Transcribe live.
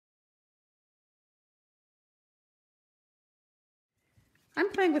I'm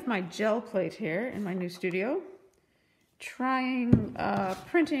playing with my gel plate here in my new studio, trying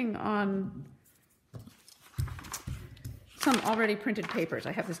printing on some already printed papers.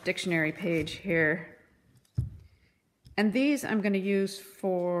 I have this dictionary page here, and these I'm going to use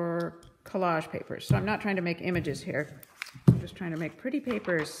for collage papers. So I'm not trying to make images here. I'm just trying to make pretty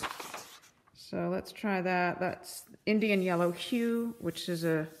papers. So let's try that. That's Indian Yellow Hue, which is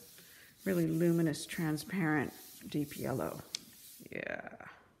a really luminous, transparent, deep yellow. Yeah.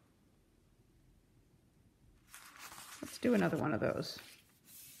 Let's do another one of those.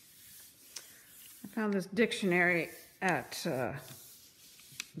 I found this dictionary at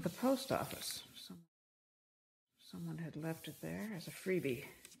the post office. Someone had left it there as a freebie.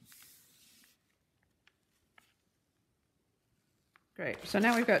 Great, so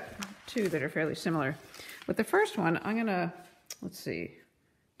now we've got two that are fairly similar. With the first one, I'm gonna, let's see,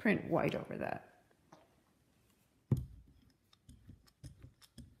 print white over that.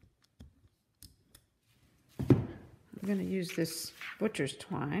 I'm gonna use this butcher's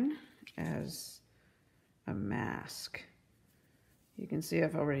twine as a mask. You can see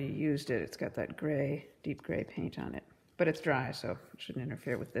I've already used it. It's got that gray, deep gray paint on it, but it's dry, so it shouldn't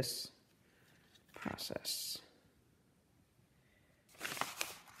interfere with this process.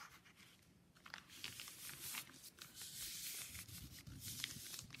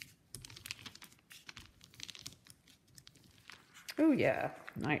 Oh yeah,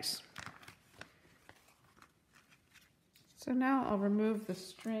 nice. So now I'll remove the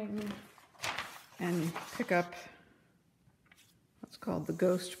string and pick up what's called the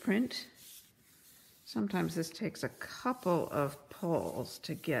ghost print. Sometimes this takes a couple of pulls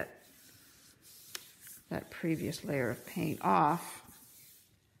to get that previous layer of paint off.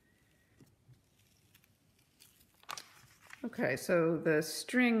 Okay, so the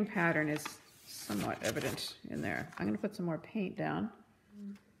string pattern is somewhat evident in there. I'm going to put some more paint down.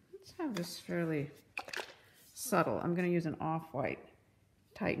 Let's have this fairly subtle. I'm going to use an off-white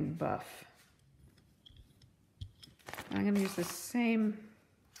Titan Buff. I'm going to use the same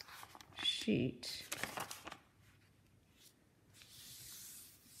sheet.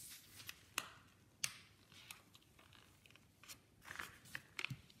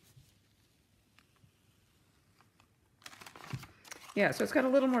 Yeah, so it's got a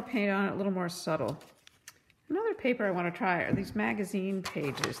little more paint on it, a little more subtle. Another paper I want to try are these magazine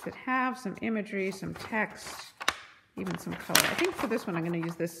pages that have some imagery, some text, even some color. I think for this one I'm going to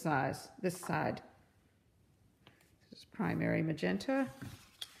use this side. This is primary magenta.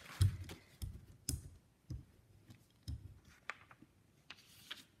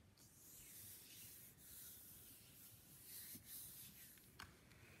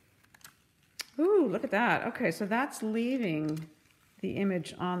 Ooh, look at that. Okay, so that's leaving the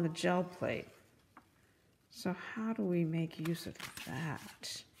image on the gel plate. So how do we make use of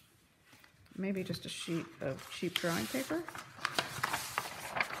that? Maybe just a sheet of cheap drawing paper?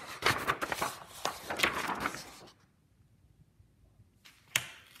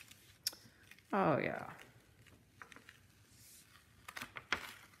 Oh yeah.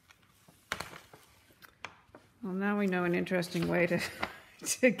 Well, now we know an interesting way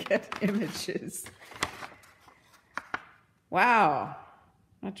to get images. Wow.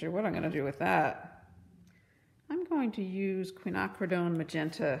 Not sure what I'm going to do with that. I'm going to use quinacridone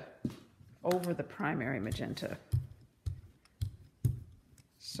magenta over the primary magenta.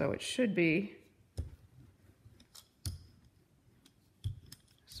 So it should be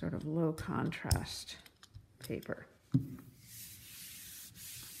sort of low contrast paper.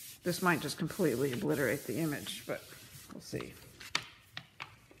 This might just completely obliterate the image, but we'll see.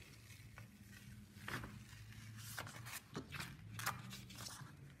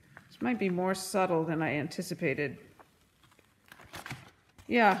 Might be more subtle than I anticipated.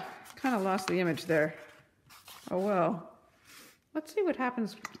 Yeah, kind of lost the image there. Oh well. Let's see what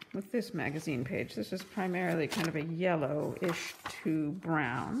happens with this magazine page. This is primarily kind of a yellowish to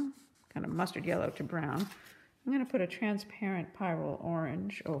brown, kind of mustard yellow to brown. I'm going to put a transparent pyrrole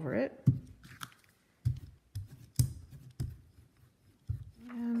orange over it.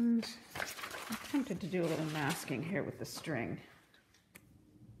 And I'm tempted to do a little masking here with the string.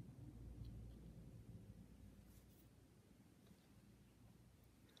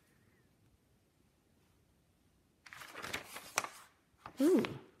 Ooh, look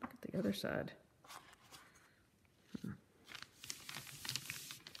at the other side.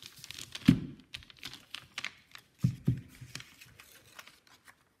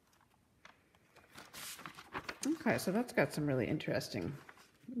 Okay, so that's got some really interesting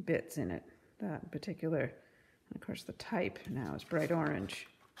bits in it, that in particular. And of course the type now is bright orange.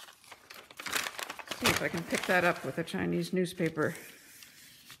 See if I can pick that up with a Chinese newspaper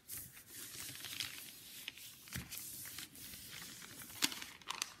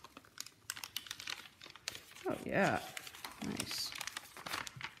Yeah, nice.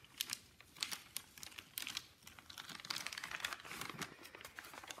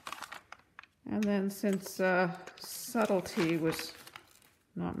 And then since subtlety was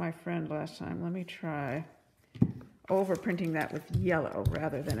not my friend last time, let me try overprinting that with yellow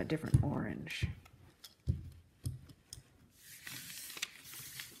rather than a different orange.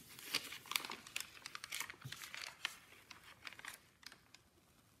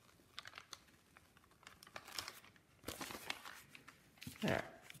 There.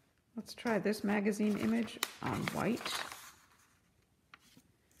 Let's try this magazine image on white.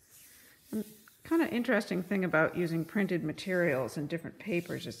 And kind of interesting thing about using printed materials and different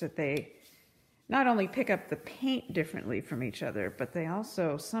papers is that they not only pick up the paint differently from each other, but they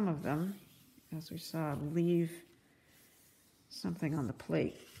also, some of them, as we saw, leave something on the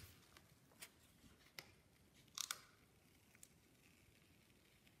plate.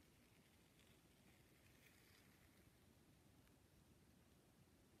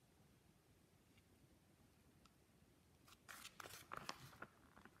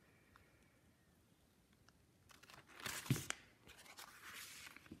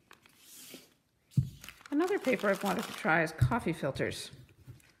 Another paper I've wanted to try is coffee filters.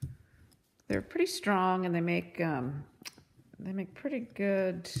 They're pretty strong and they make pretty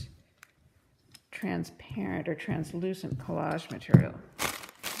good transparent or translucent collage material.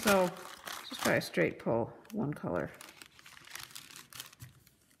 So let's just try a straight pull, one color.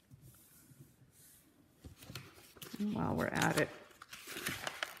 And while we're at it,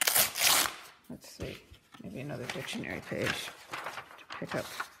 let's see, maybe another dictionary page to pick up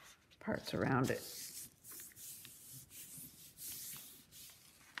parts around it.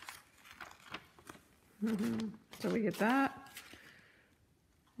 So we get that,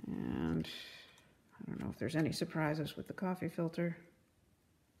 and I don't know if there's any surprises with the coffee filter.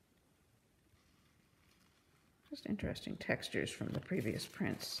 Just interesting textures from the previous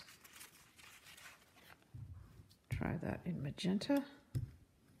prints. Try that in magenta.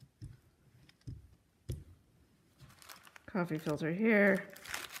 Coffee filter here.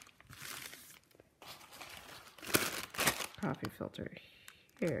 Coffee filter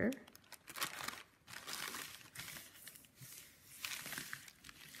here.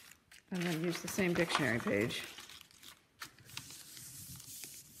 And then use the same dictionary page.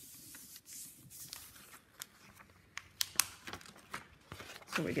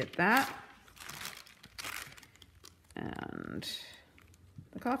 So we get that. And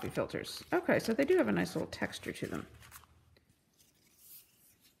the coffee filters. Okay, so they do have a nice little texture to them.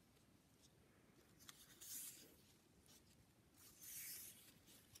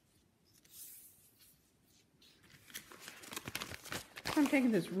 I'm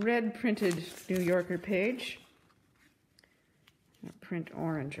taking this red printed New Yorker page and print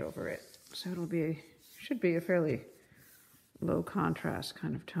orange over it. So should be a fairly low contrast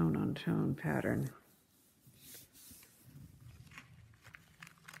kind of tone on tone pattern.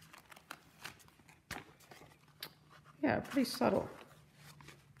 Yeah, pretty subtle.